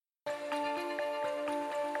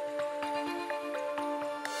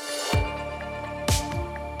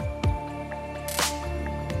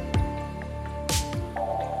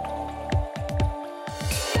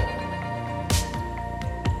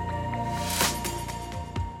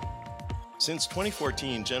Since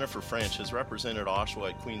 2014, Jennifer French has represented Oshawa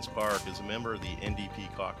at Queen's Park as a member of the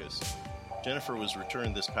NDP caucus. Jennifer was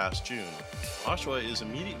returned this past June. Oshawa is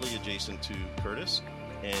immediately adjacent to Curtis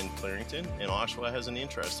and Clarington, and Oshawa has an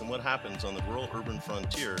interest in what happens on the rural-urban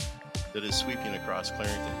frontier that is sweeping across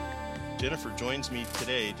Clarington. Jennifer joins me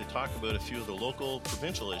today to talk about a few of the local,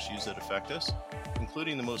 provincial issues that affect us,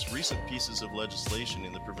 including the most recent pieces of legislation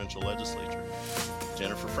in the provincial legislature.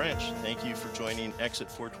 Jennifer French, thank you for joining Exit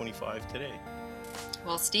 425 today.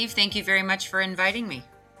 Well, Steve, thank you very much for inviting me.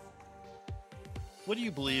 What do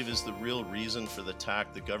you believe is the real reason for the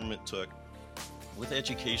tack the government took with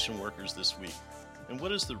education workers this week? And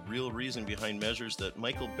what is the real reason behind measures that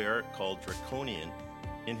Michael Barrett called draconian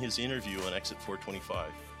in his interview on Exit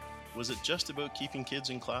 425? Was it just about keeping kids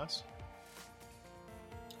in class?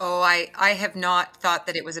 Oh, I have not thought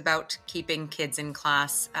that it was about keeping kids in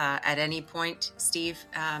class at any point, Steve.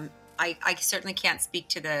 I certainly can't speak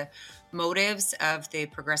to the motives of the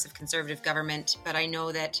progressive conservative government, but I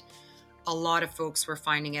know that a lot of folks were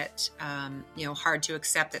finding it, hard to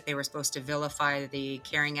accept that they were supposed to vilify the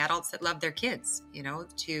caring adults that love their kids.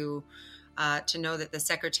 To know that the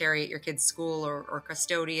secretary at your kid's school or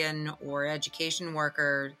custodian or education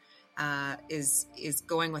worker is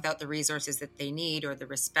going without the resources that they need or the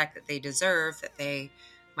respect that they deserve, that they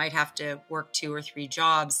might have to work 2 or 3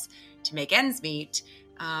 jobs to make ends meet.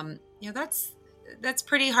 That's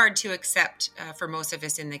pretty hard to accept for most of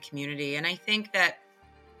us in the community. And I think that,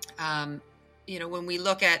 when we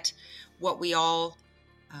look at what we all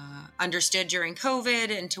understood during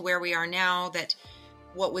COVID and to where we are now, that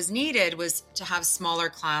what was needed was to have smaller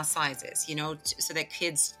class sizes, so that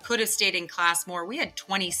kids could have stayed in class more. We had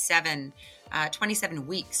 27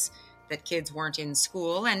 weeks that kids weren't in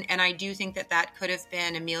school. And I do think that could have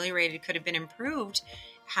been ameliorated, could have been improved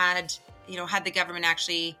had the government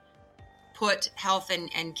actually put health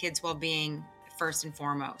and kids' well-being first and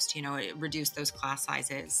foremost, reduce those class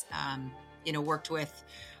sizes, worked with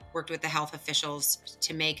the health officials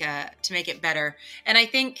to make it better. And I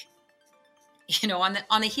think,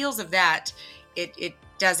 on the heels of that, it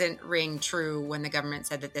doesn't ring true when the government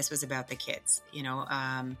said that this was about the kids.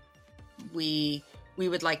 We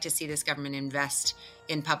would like to see this government invest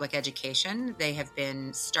in public education. They have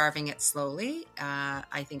been starving it slowly.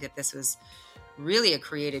 I think that this was really a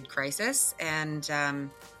created crisis. And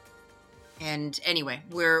anyway,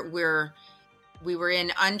 we were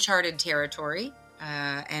in uncharted territory,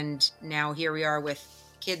 and now here we are with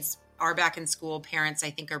kids are back in school. Parents, I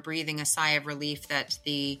think, are breathing a sigh of relief that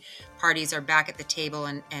the parties are back at the table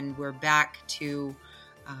and we're back to,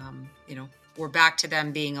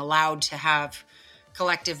 them being allowed to have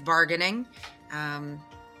collective bargaining.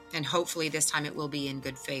 And hopefully this time it will be in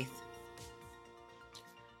good faith.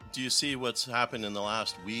 Do you see what's happened in the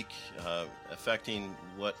last week affecting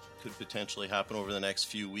what could potentially happen over the next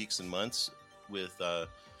few weeks and months with the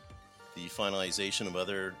finalization of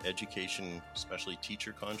other education, especially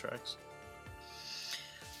teacher contracts?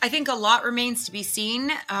 I think a lot remains to be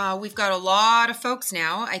seen. We've got a lot of folks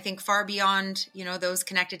now, I think far beyond, those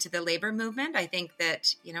connected to the labor movement. I think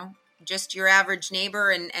that, just your average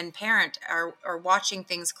neighbor and parent are watching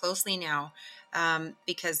things closely now,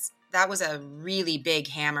 because that was a really big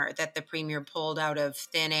hammer that the premier pulled out of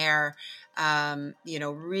thin air,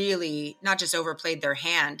 really not just overplayed their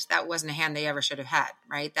hand. That wasn't a hand they ever should have had,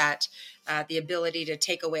 right? That the ability to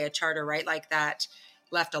take away a charter right like that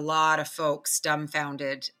left a lot of folks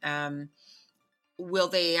dumbfounded. Will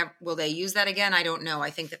they use that again? I don't know. I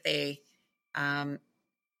think that they,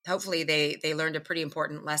 hopefully they learned a pretty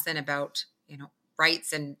important lesson about,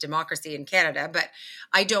 rights and democracy in Canada, but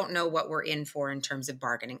I don't know what we're in for in terms of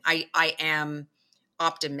bargaining. I am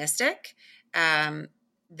optimistic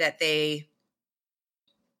that they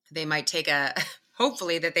might take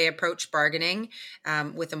hopefully that they approach bargaining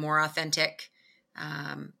with a more authentic,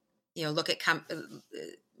 look at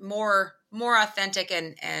more authentic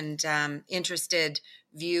and interested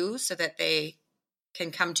view, so that they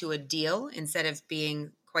can come to a deal instead of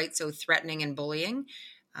being quite so threatening and bullying.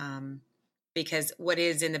 Because what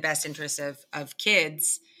is in the best interest of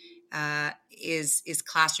kids is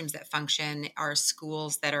classrooms that function, are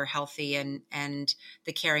schools that are healthy, and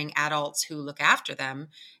the caring adults who look after them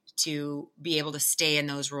to be able to stay in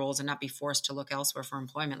those roles and not be forced to look elsewhere for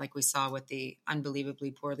employment, like we saw with the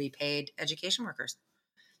unbelievably poorly paid education workers.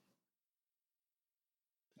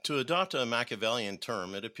 To adopt a Machiavellian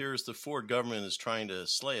term, it appears the Ford government is trying to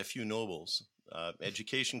slay a few nobles.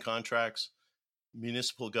 Education contracts,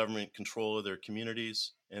 municipal government control of their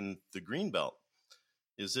communities, and the Greenbelt.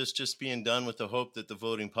 Is this just being done with the hope that the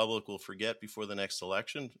voting public will forget before the next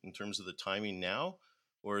election in terms of the timing now?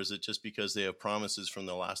 or is it just because they have promises from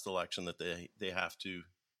the last election that they have to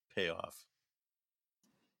pay off?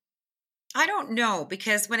 I don't know,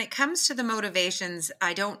 because when it comes to the motivations,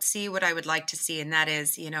 I don't see what I would like to see, and that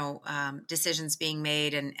is, decisions being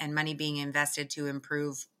made and money being invested to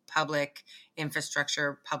improve public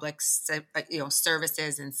infrastructure,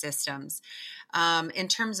 services and systems. In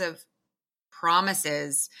terms of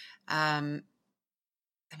promises, all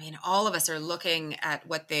of us are looking at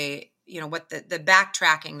what the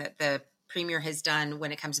backtracking that the premier has done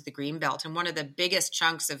when it comes to the Greenbelt. And one of the biggest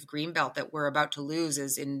chunks of Greenbelt that we're about to lose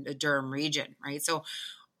is in the Durham region, right? So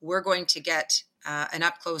we're going to get an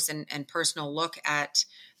up close and personal look at,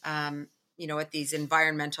 at these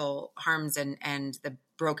environmental harms and the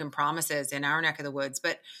broken promises in our neck of the woods.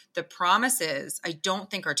 But the promises, I don't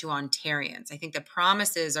think, are to Ontarians. I think the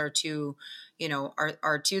promises are to,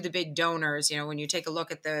 are to the big donors. When you take a look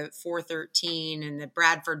at the 413 and the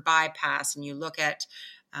Bradford bypass, and you look at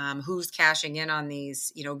who's cashing in on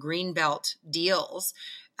these, Greenbelt deals,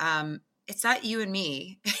 it's not you and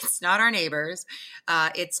me. It's not our neighbors.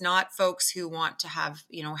 It's not folks who want to have,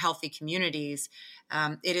 healthy communities.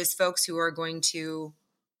 It is folks who are going to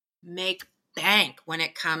make bank when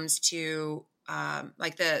it comes to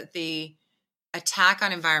the attack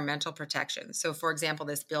on environmental protection. So, for example,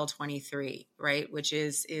 this Bill 23, right, which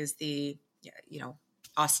is the,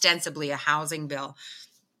 ostensibly a housing bill,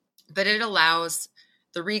 but it allows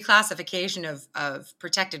the reclassification of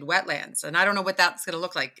protected wetlands. And I don't know what that's going to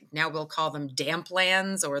look like. Now we'll call them damp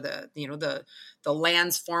lands, or the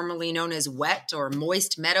lands formerly known as wet or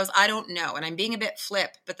moist meadows. I don't know. And I'm being a bit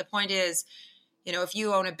flip, but the point is, if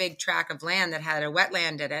you own a big tract of land that had a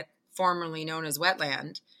wetland in it, formerly known as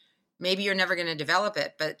wetland, maybe you're never going to develop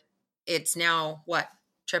it, but it's now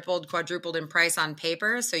tripled, quadrupled in price on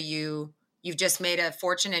paper. So you've just made a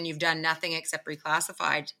fortune and you've done nothing except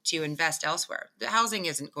reclassified to invest elsewhere. The housing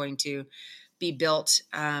isn't going to be built,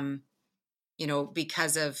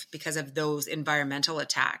 because of those environmental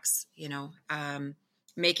attacks,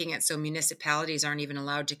 making it so municipalities aren't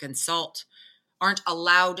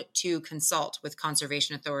allowed to consult with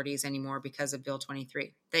conservation authorities anymore because of Bill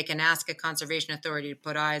 23. They can ask a conservation authority to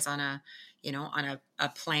put eyes on a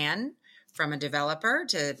plan from a developer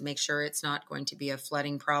to make sure it's not going to be a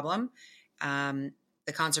flooding problem.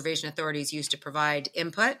 The conservation authorities used to provide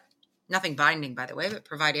input, nothing binding, by the way, but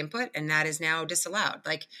provide input, and that is now disallowed.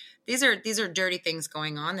 Like, these are dirty things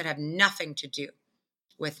going on that have nothing to do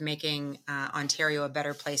with making Ontario a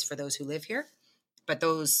better place for those who live here. But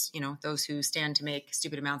those who stand to make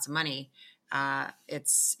stupid amounts of money,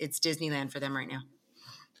 it's Disneyland for them right now.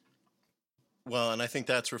 Well, and I think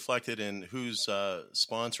that's reflected in who's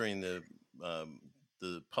sponsoring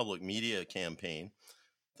the public media campaign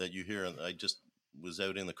that you hear. I just was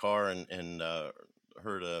out in the car and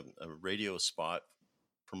heard a radio spot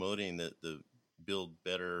promoting the Build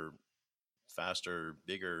Better, Faster,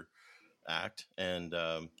 Bigger Act, and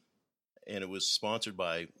it was sponsored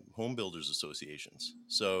by home builders associations.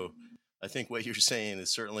 So I think what you're saying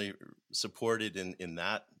is certainly supported in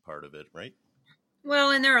that part of it, right?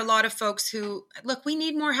 Well, and there are a lot of folks who, look, we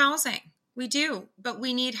need more housing. We do, but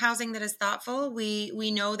we need housing that is thoughtful.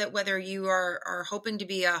 We know that whether you are hoping to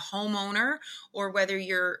be a homeowner or whether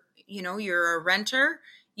you're a renter,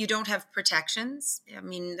 you don't have protections. I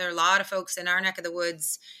mean, there are a lot of folks in our neck of the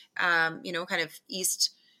woods, kind of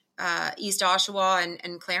East Oshawa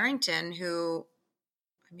and Clarington, who,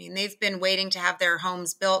 they've been waiting to have their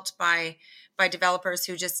homes built by developers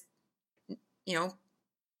who just,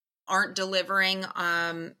 aren't delivering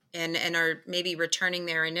and are maybe returning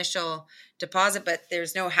their initial deposit, but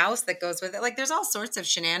there's no house that goes with it. Like, there's all sorts of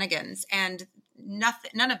shenanigans, and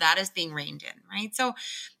none of that is being reined in, right? So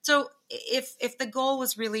if the goal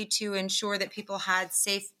was really to ensure that people had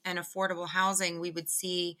safe and affordable housing, we would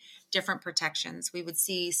see different protections. We would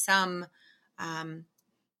see some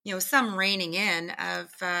reining in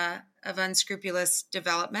of unscrupulous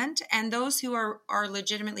development, and those who are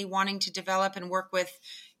legitimately wanting to develop and work with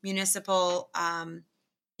municipal,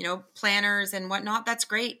 planners and whatnot. That's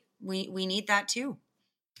great. We need that too.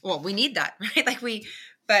 Well, we need that, right?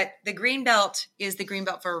 But the Greenbelt is the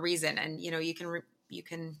Greenbelt for a reason. And, you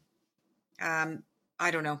can, I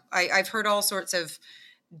don't know. I've heard all sorts of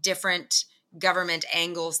different government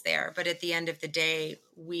angles there, but at the end of the day,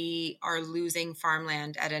 we are losing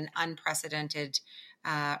farmland at an unprecedented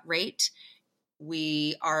rate.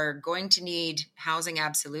 We are going to need housing,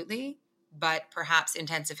 absolutely, but perhaps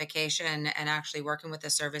intensification and actually working with the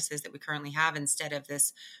services that we currently have instead of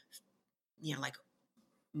this,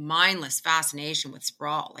 mindless fascination with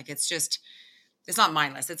sprawl. Like, it's not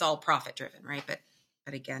mindless. It's all profit driven, right? But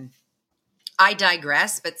again, I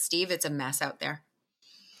digress. But Steve, it's a mess out there.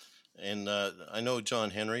 And I know John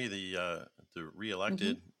Henry, the Hmm.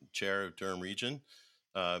 re-elected chair of Durham Region,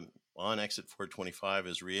 on Exit 425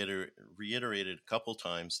 has reiterated a couple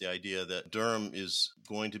times the idea that Durham is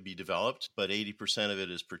going to be developed, but 80% of it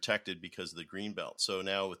is protected because of the Greenbelt. So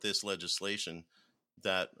now with this legislation,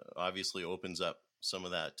 that obviously opens up some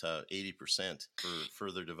of that 80% for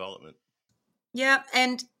further development. Yeah,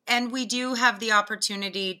 and we do have the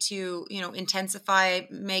opportunity to, intensify,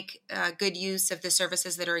 make good use of the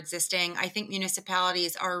services that are existing. I think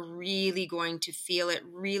municipalities are really going to feel it,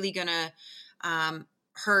 really going to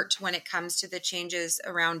hurt when it comes to the changes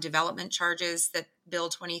around development charges that Bill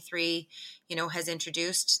 23, has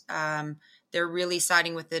introduced. They're really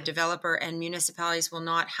siding with the developer, and municipalities will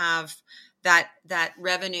not have that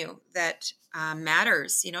revenue that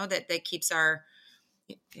matters. That keeps our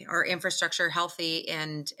infrastructure healthy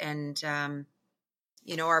and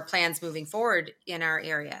our plans moving forward in our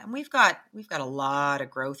area. And we've got a lot of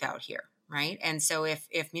growth out here, right? And so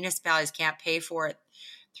if municipalities can't pay for it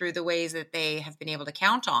through the ways that they have been able to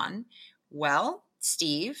count on, well,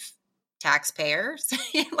 Steve, taxpayers,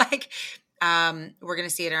 like we're going to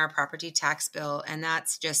see it in our property tax bill, and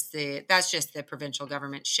that's just the provincial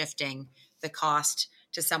government shifting the cost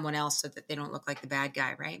to someone else so that they don't look like the bad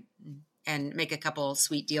guy, right? And make a couple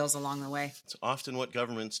sweet deals along the way. It's often what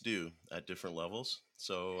governments do at different levels.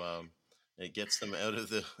 So it gets them out of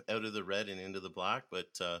the red and into the black,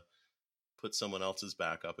 but put someone else's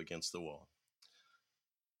back up against the wall.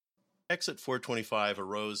 Exit 425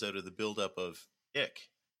 arose out of the buildup of IC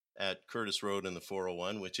at Curtis Road and the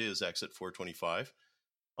 401, which is Exit 425.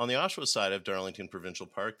 On the Oshawa side of Darlington Provincial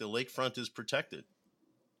Park, the lakefront is protected.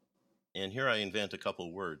 And here I invent a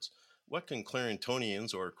couple words. What can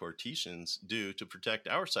Claringtonians or Cortesians do to protect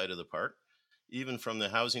our side of the park, even from the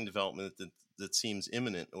housing development that seems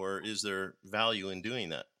imminent, or is there value in doing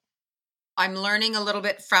that? I'm learning a little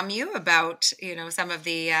bit from you about, some of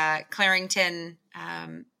the Clarington,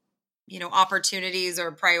 opportunities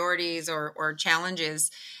or priorities or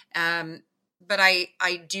challenges. But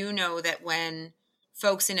I do know that when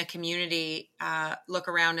folks in a community look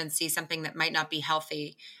around and see something that might not be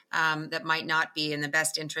healthy, that might not be in the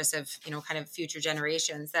best interest of, kind of future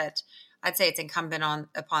generations, that I'd say it's incumbent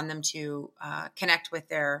upon them to connect with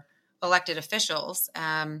their elected officials,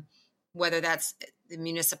 whether that's the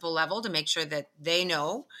municipal level to make sure that they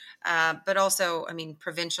know, but also, I mean,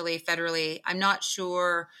 provincially, federally. I'm not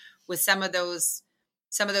sure with some of those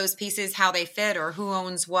pieces how they fit or who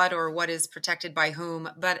owns what or what is protected by whom.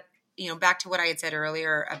 But back to what I had said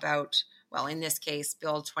earlier about, well, in this case,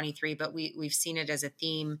 Bill 23, but we've seen it as a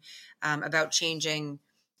theme about changing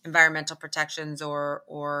environmental protections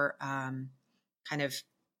or kind of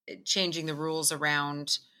changing the rules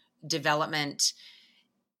around development.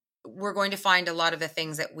 We're going to find a lot of the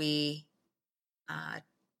things that we uh,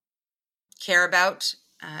 care about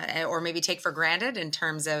or maybe take for granted in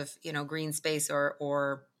terms of green space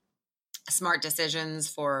or smart decisions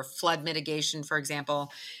for flood mitigation, for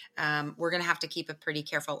example. We're going to have to keep a pretty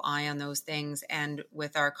careful eye on those things, and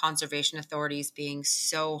with our conservation authorities being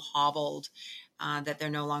so hobbled that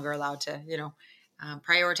they're no longer allowed to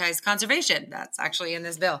prioritize conservation, that's actually in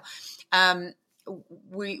this bill.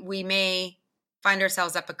 We may find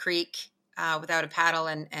ourselves up a creek without a paddle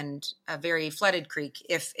and a very flooded creek,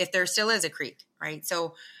 if there still is a creek, right?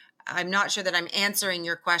 So I'm not sure that I'm answering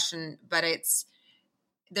your question, but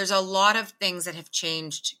there's a lot of things that have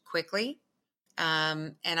changed quickly,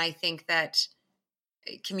 and I think that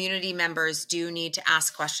community members do need to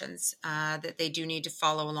ask questions, that they do need to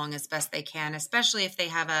follow along as best they can, especially if they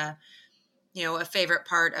have a favorite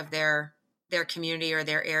part of their community or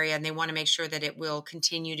their area, and they want to make sure that it will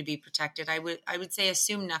continue to be protected. I would say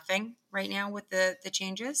assume nothing right now with the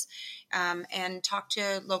changes, and talk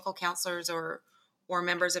to local councillors or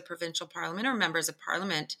members of provincial parliament or members of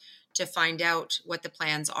parliament to find out what the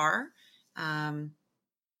plans are.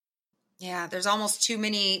 Yeah, there's almost too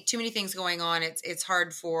many things going on. It's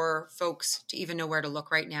hard for folks to even know where to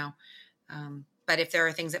look right now. But if there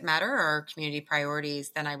are things that matter or community priorities,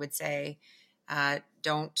 then I would say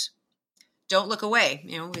don't look away.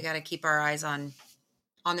 We got to keep our eyes on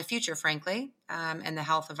the future, frankly, and the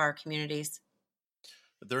health of our communities.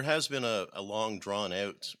 There has been a long drawn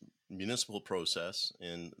out municipal process,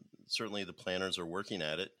 and certainly the planners are working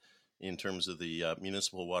at it in terms of the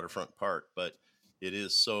municipal waterfront park, but it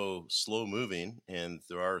is so slow moving, and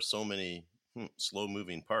there are so many slow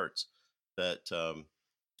moving parts that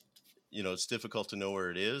it's difficult to know where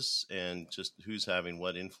it is and just who's having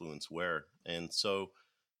what influence where. And so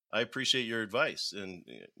I appreciate your advice, and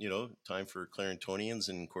time for Claringtonians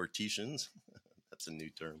and Cortesians, that's a new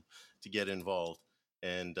term, to get involved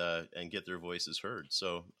and get their voices heard.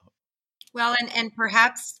 So Well, and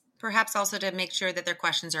perhaps also to make sure that their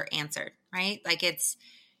questions are answered, right? Like it's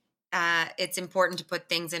important to put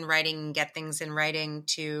things in writing and get things in writing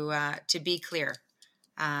to be clear.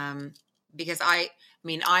 Um, because I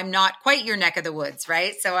mean, I'm not quite your neck of the woods,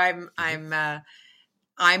 right? So I'm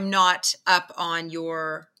not up on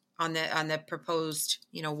the proposed,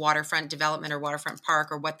 waterfront development or waterfront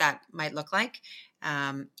park or what that might look like.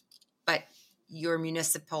 But your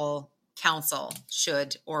municipal council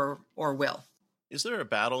should or will. Is there a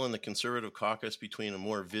battle in the Conservative caucus between a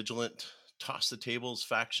more vigilant, toss the tables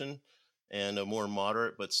faction and a more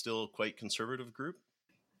moderate but still quite conservative group?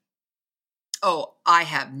 Oh, I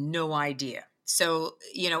have no idea. So,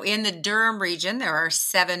 in the Durham region, there are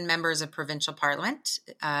 7 members of provincial parliament,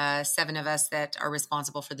 7 of us that are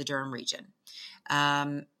responsible for the Durham region.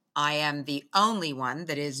 I am the only one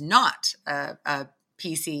that is not a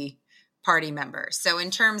PC party member. So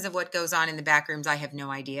in terms of what goes on in the back rooms, I have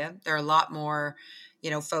no idea. There are a lot more,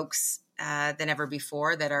 folks than ever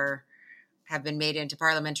before that have been made into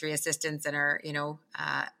parliamentary assistants and are,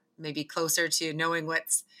 maybe closer to knowing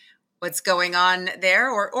what's going on there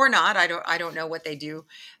or not. I don't know what they do.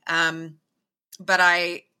 But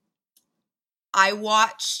I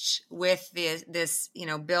watched with this,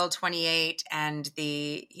 Bill 28 and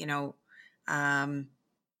the,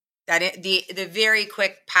 the very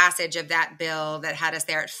quick passage of that bill that had us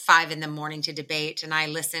there at 5 a.m. to debate. And I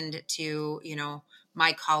listened to,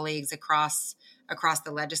 my colleagues across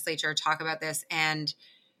the legislature talk about this. And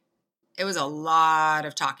it was a lot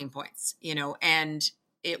of talking points, and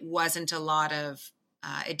it wasn't a lot of,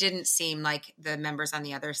 it didn't seem like the members on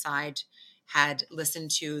the other side had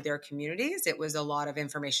listened to their communities. It was a lot of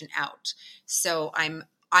information out. So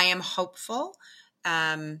I am hopeful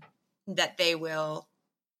that they will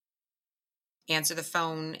answer the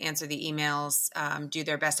phone, answer the emails, do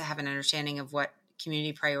their best to have an understanding of what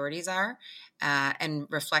community priorities are, and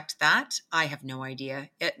reflect that. I have no idea.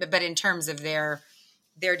 But in terms of their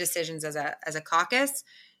decisions as a caucus,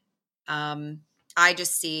 I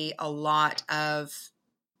just see a lot of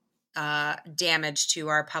damage to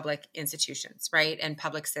our public institutions, right, and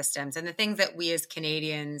public systems, and the things that we as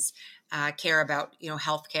Canadians care about.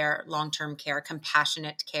 Healthcare, long-term care,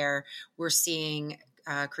 compassionate care. We're seeing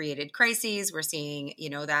created crises. We're seeing,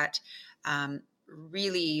 that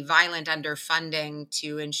really violent underfunding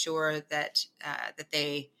to ensure that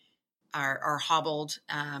they are hobbled.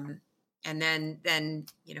 And then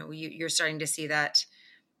you're starting to see that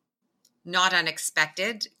not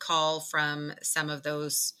unexpected call from some of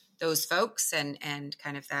those folks and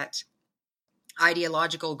kind of that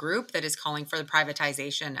ideological group that is calling for the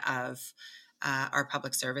privatization of our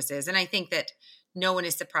public services. And I think that no one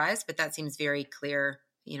is surprised, but that seems very clear,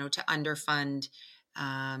 to underfund,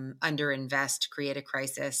 underinvest, create a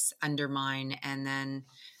crisis, undermine, and then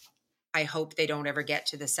I hope they don't ever get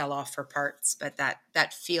to the sell-off for parts, but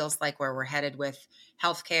that feels like where we're headed with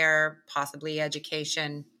healthcare, possibly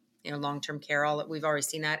education, long-term care. All that we've already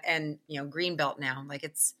seen that, and Greenbelt now. Like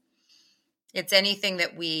it's anything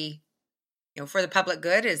that we, for the public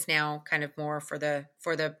good is now kind of more for the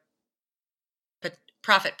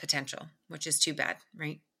profit potential, which is too bad,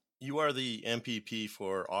 right? You are the MPP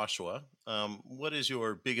for Oshawa. What is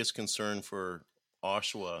your biggest concern for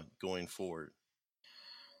Oshawa going forward?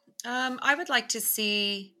 I would like to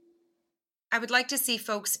see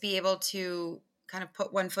folks be able to kind of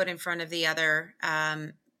put one foot in front of the other,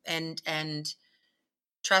 and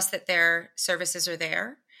trust that their services are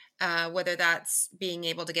there. Whether that's being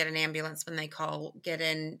able to get an ambulance when they call, get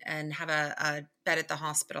in and have a bed at the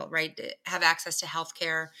hospital, right? Have access to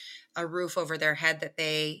healthcare, a roof over their head that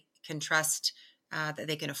they can trust, that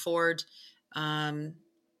they can afford. And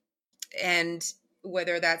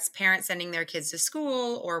whether that's parents sending their kids to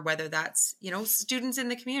school or whether that's, students in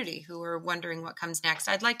the community who are wondering what comes next.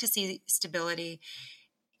 I'd like to see stability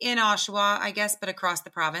in Oshawa, I guess, but across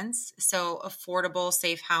the province. So affordable,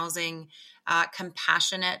 safe housing,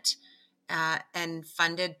 compassionate, and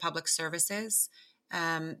funded public services.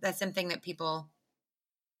 That's something that people,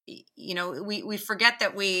 we forget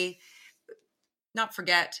that not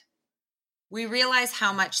forget, we realize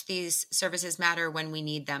how much these services matter when we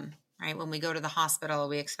need them, right? When we go to the hospital,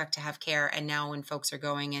 we expect to have care. And now when folks are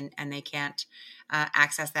going and they can't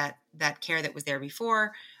access that care that was there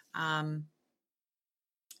before,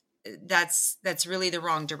 that's really the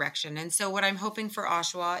wrong direction. And so what I'm hoping for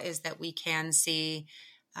Oshawa is that we can see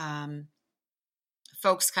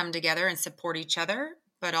folks come together and support each other,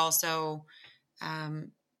 but also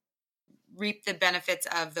reap the benefits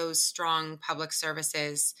of those strong public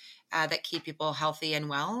services that keep people healthy and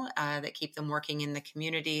well, that keep them working in the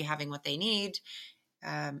community, having what they need,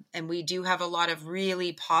 And we do have a lot of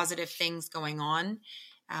really positive things going on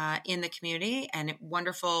in the community, and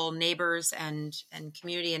wonderful neighbors and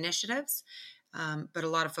community initiatives. But a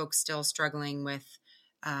lot of folks still struggling with,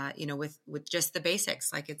 with just the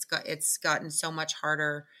basics. Like it's gotten so much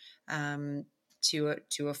harder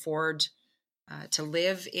to afford to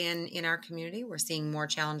live in our community. We're seeing more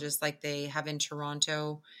challenges like they have in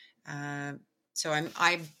Toronto. So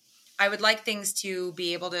I would like things to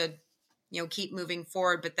be able to, keep moving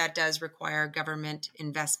forward, but that does require government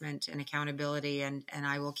investment and accountability. And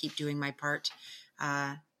I will keep doing my part,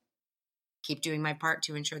 to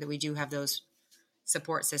ensure that we do have those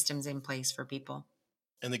support systems in place for people.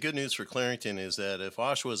 And the good news for Clarington is that if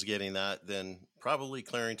Oshawa's getting that, then probably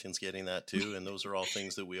Clarington's getting that too. And those are all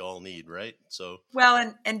things that we all need, right? So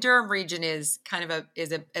well, and Durham region is kind of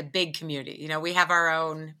a big community. We have our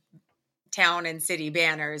own town and city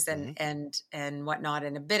banners and whatnot,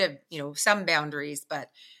 and a bit of some boundaries, but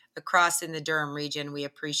across in the Durham region, we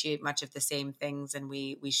appreciate much of the same things, and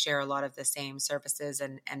we share a lot of the same services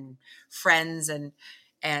and friends, and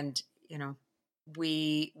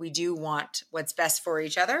we do want what's best for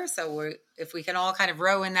each other. So if we can all kind of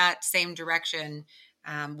row in that same direction,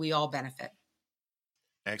 we all benefit.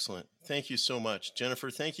 Excellent. Thank you so much, Jennifer.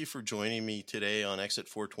 Thank you for joining me today on Exit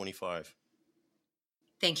 425.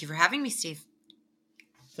 Thank you for having me, Steve.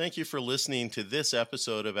 Thank you for listening to this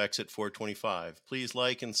episode of Exit 425. Please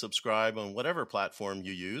like and subscribe on whatever platform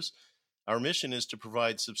you use. Our mission is to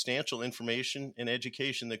provide substantial information and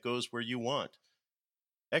education that goes where you want.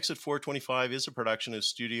 Exit 425 is a production of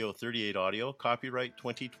Studio 38 Audio, copyright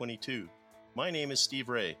 2022. My name is Steve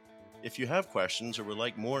Ray. If you have questions or would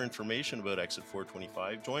like more information about Exit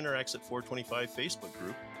 425, join our Exit 425 Facebook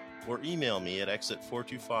group or email me at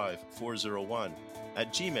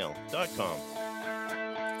exit425401@gmail.com.